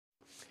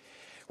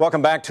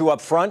Welcome back to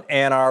Up Front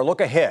and our look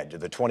ahead to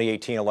the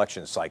 2018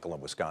 election cycle in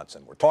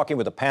Wisconsin. We're talking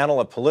with a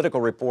panel of political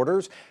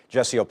reporters,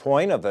 Jesse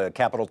Aupoint of the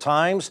Capital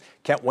Times,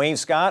 Kent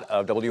Wainscott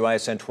of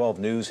WISN 12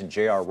 News, and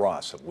J.R.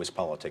 Ross of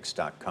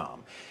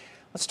WisPolitics.com.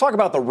 Let's talk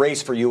about the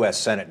race for U.S.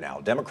 Senate now.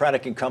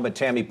 Democratic incumbent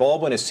Tammy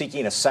Baldwin is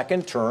seeking a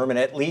second term, and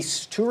at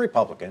least two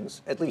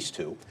Republicans,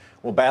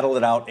 will battle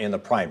it out in the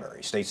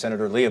primary. State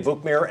Senator Leah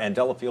Vukmir and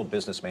Delafield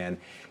businessman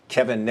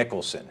Kevin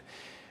Nicholson.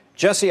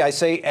 Jesse, I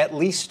say at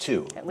least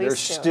two. There's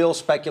still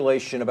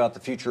speculation about the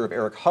future of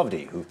Eric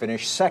Hovde, who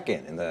finished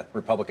second in the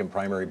Republican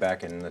primary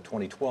back in the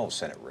 2012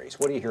 Senate race.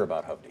 What do you hear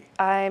about Hovde?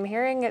 I'm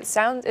hearing it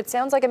sounds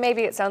like a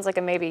maybe. It sounds like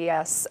a maybe,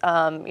 yes.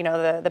 You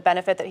know, the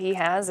benefit that he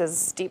has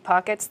is deep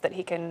pockets that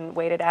he can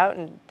wait it out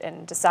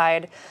and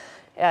decide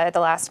at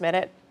the last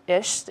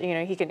minute-ish. You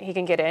know, he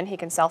can get in. He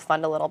can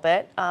self-fund a little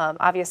bit.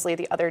 Obviously,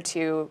 the other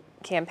two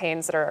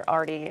campaigns that are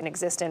already in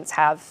existence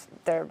have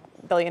their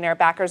billionaire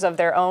backers of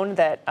their own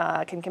that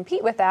can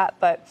compete with that,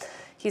 but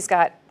he's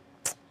got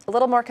a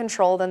little more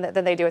control than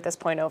they do at this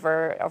point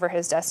over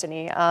his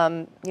destiny.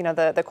 You know,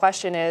 the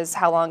question is,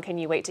 how long can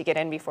you wait to get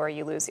in before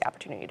you lose the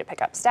opportunity to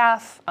pick up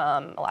staff?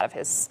 A lot of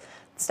his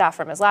staff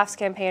from his last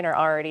campaign are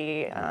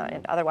already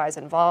and otherwise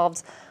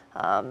involved.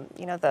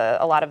 You know,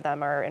 a lot of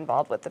them are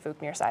involved with the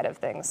Vukmir side of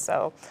things.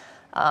 So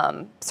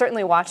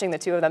certainly watching the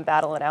two of them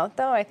battle it out,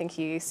 though, I think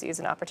he sees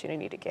an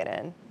opportunity to get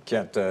in.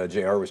 Kent,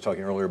 J.R. was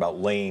talking earlier about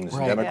lanes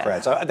and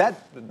Democrats. Yeah.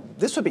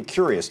 This would be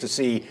curious to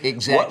see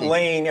exactly what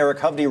lane Eric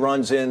Hovde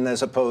runs in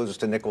as opposed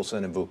to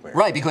Nicholson and Vukmir.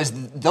 Right, because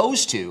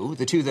those two,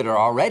 the two that are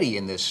already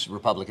in this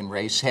Republican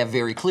race, have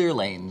very clear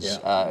lanes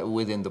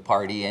within the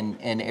party.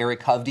 And Eric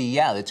Hovde,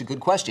 that's a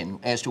good question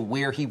as to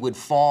where he would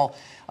fall.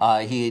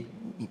 Leah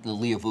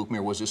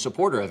Vukmir was a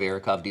supporter of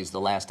Eric Hovde's the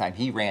last time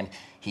he ran.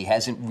 He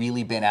hasn't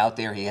really been out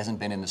there. He hasn't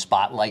been in the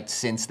spotlight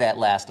since that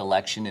last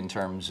election in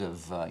terms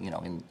of,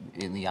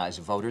 in the eyes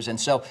of voters. And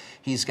so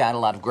he's got a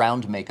lot of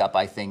ground to make up,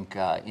 I think,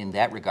 in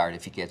that regard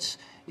if he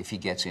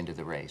gets into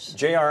the race.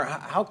 J.R.,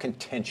 how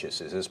contentious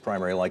is this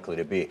primary likely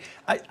to be?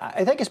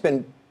 I think it's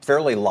been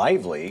fairly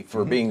lively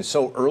for being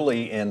so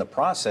early in the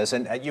process.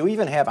 And you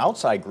even have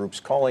outside groups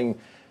calling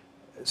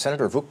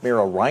Senator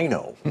Vukmir a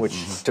rhino,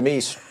 which to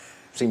me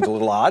seems a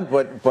little odd,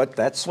 but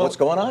that's what's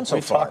going on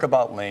so far. We talk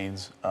about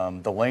lanes.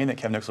 The lane that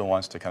Kevin Nicholson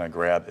wants to kind of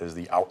grab is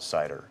the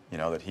outsider,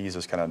 that he's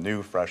this kind of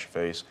new, fresh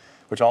face,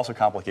 which also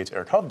complicates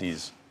Eric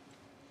Hovde's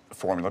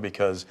formula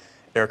because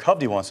Eric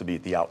Hovde wants to be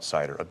the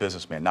outsider, a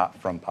businessman, not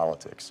from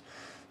politics.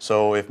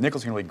 So if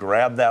Nicholson can really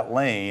grab that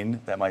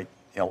lane, that might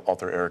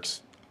alter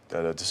Eric's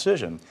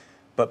decision.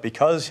 But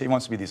because he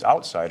wants to be this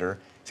outsider,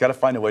 he's got to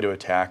find a way to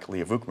attack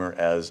Leah Vukmir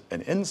as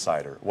an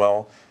insider.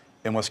 Well,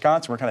 in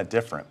Wisconsin, we're kind of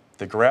different.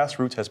 The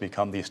grassroots has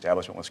become the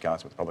establishment in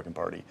Wisconsin with the Republican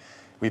Party.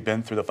 We've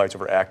been through the fights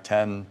over Act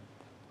 10,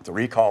 the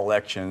recall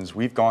elections.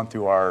 We've gone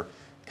through our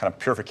kind of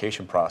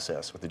purification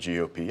process with the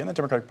GOP and the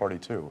Democratic Party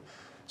too.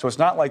 So it's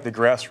not like the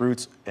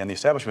grassroots and the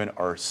establishment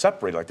are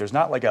separated. Like there's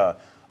not like a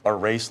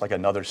race like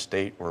another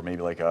state or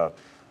maybe like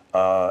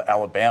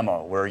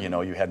Alabama where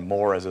you had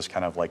more as this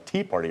kind of like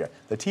Tea Party guy.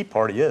 The Tea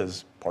Party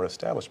is part of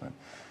establishment.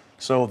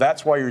 So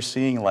that's why you're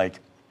seeing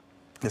like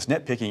this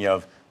nitpicking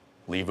of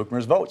Leah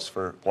Vukmir's votes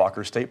for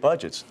Walker's state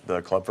budgets.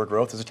 The Club for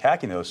Growth is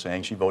attacking those,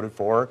 saying she voted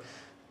for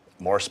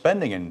more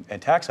spending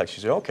and tax hikes. She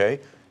said, okay, if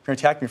you're going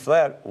to attack me for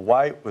that,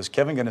 why was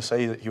Kevin going to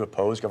say that he would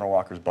oppose Governor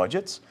Walker's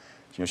budgets?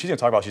 She's going to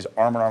talk about she's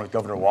arm in arm with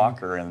Governor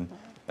Walker and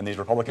these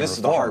Republican reforms. This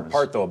is the hard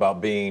part, though,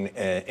 about being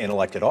in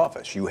elected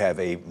office. You have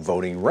a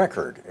voting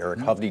record. Eric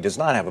Hovde does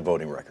not have a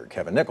voting record.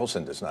 Kevin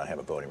Nicholson does not have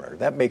a voting record.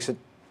 That makes it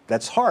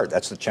That's hard.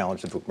 That's the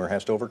challenge that Vukmir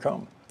has to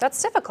overcome. That's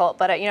difficult,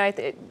 but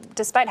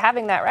despite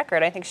having that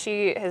record, I think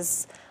she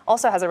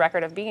also has a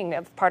record of being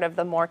a part of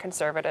the more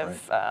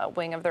conservative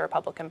wing of the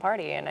Republican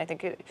Party, and I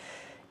think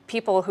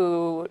people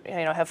who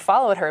have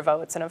followed her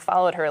votes and have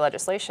followed her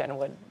legislation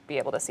would be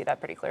able to see that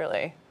pretty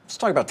clearly. Let's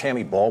talk about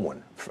Tammy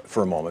Baldwin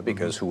for a moment,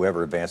 because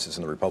whoever advances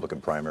in the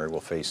Republican primary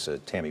will face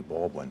Tammy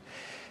Baldwin.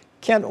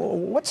 Ken,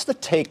 what's the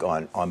take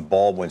on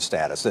Baldwin's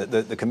status?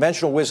 The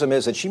conventional wisdom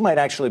is that she might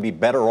actually be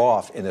better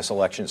off in this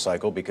election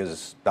cycle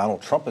because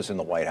Donald Trump is in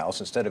the White House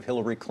instead of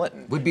Hillary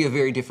Clinton. Would be a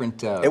very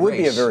different race. It would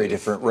be a very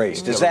different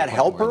race. Does that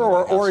help her,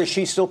 or is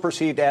she still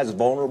perceived as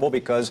vulnerable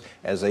because,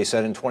 as they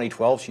said in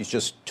 2012, she's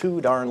just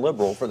too darn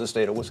liberal for the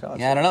state of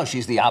Wisconsin? Yeah, I don't know.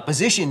 She's the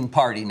opposition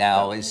party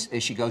now as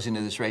she goes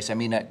into this race. I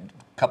mean, a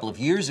couple of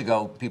years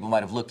ago, people might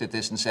have looked at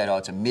this and said, oh,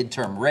 it's a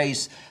midterm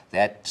race.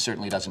 That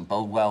certainly doesn't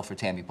bode well for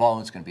Tammy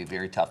Baldwin. It's going to be a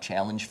very tough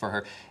challenge for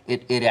her.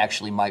 It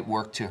actually might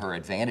work to her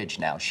advantage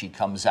now. She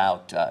comes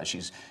out,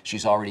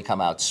 she's already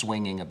come out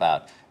swinging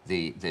about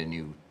the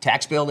new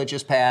tax bill that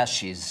just passed.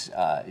 She's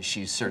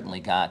certainly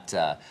got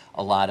a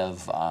lot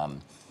of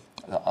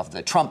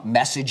the Trump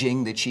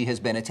messaging that she has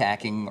been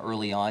attacking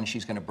early on.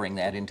 She's going to bring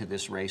that into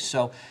this race.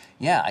 So,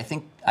 yeah, I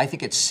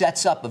think it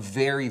sets up a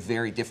very,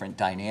 very different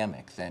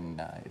dynamic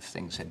than if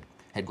things had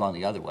gone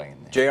the other way.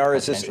 JR,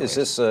 is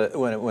this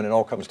when it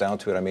all comes down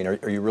to it, I mean,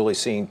 are you really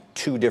seeing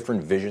two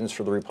different visions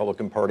for the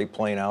Republican Party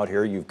playing out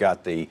here? You've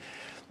got the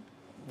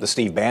the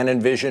Steve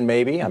Bannon vision,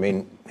 maybe. I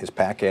mean, his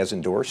PAC has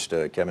endorsed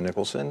Kevin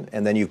Nicholson.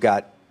 And then you've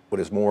got what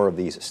is more of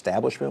these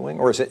establishment wing,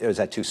 or is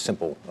that too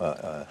simple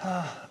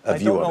a I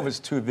view don't of know it? if it's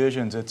two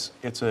visions.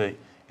 It's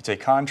a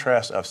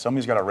contrast of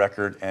somebody's got a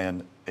record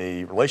and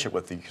a relationship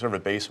with the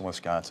conservative base in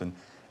Wisconsin,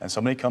 and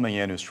somebody coming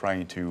in who's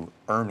trying to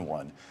earn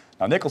one.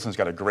 Now, Nicholson's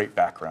got a great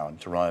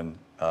background to run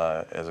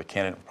as a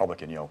candidate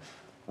Republican,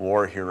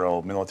 war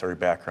hero, military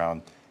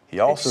background. He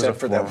also Except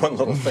is for that one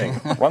little thing.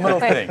 one little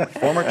thing.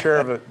 Former chair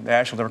of the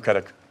National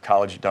Democratic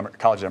College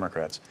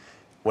Democrats.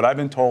 What I've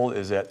been told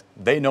is that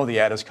they know the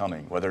ad is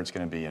coming, whether it's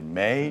going to be in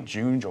May,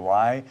 June,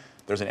 July.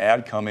 There's an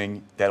ad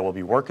coming that will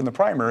be working the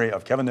primary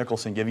of Kevin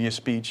Nicholson giving a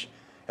speech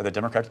at the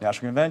Democratic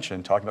National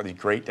Convention talking about these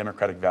great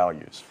democratic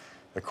values.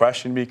 The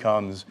question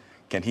becomes,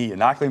 can he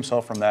inoculate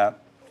himself from that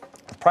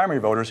with primary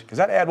voters? Because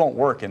that ad won't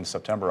work in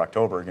September,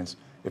 October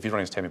if he's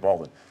running as Tammy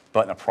Baldwin.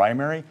 But in a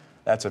primary,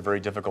 that's a very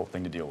difficult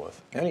thing to deal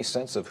with. Any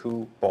sense of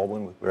who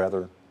Baldwin would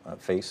rather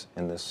face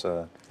in this?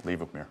 Lee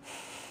Vukmir.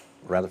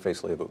 Rather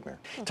face Leah Vukmir.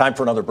 Time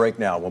for another break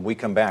now. When we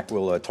come back,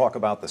 we'll talk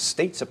about the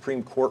state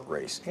Supreme Court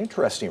race.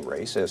 Interesting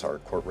race, as our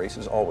court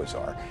races always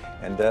are,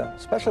 and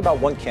especially about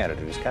one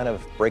candidate who's kind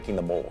of breaking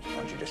the mold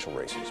on judicial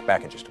races.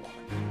 Back in just a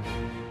moment.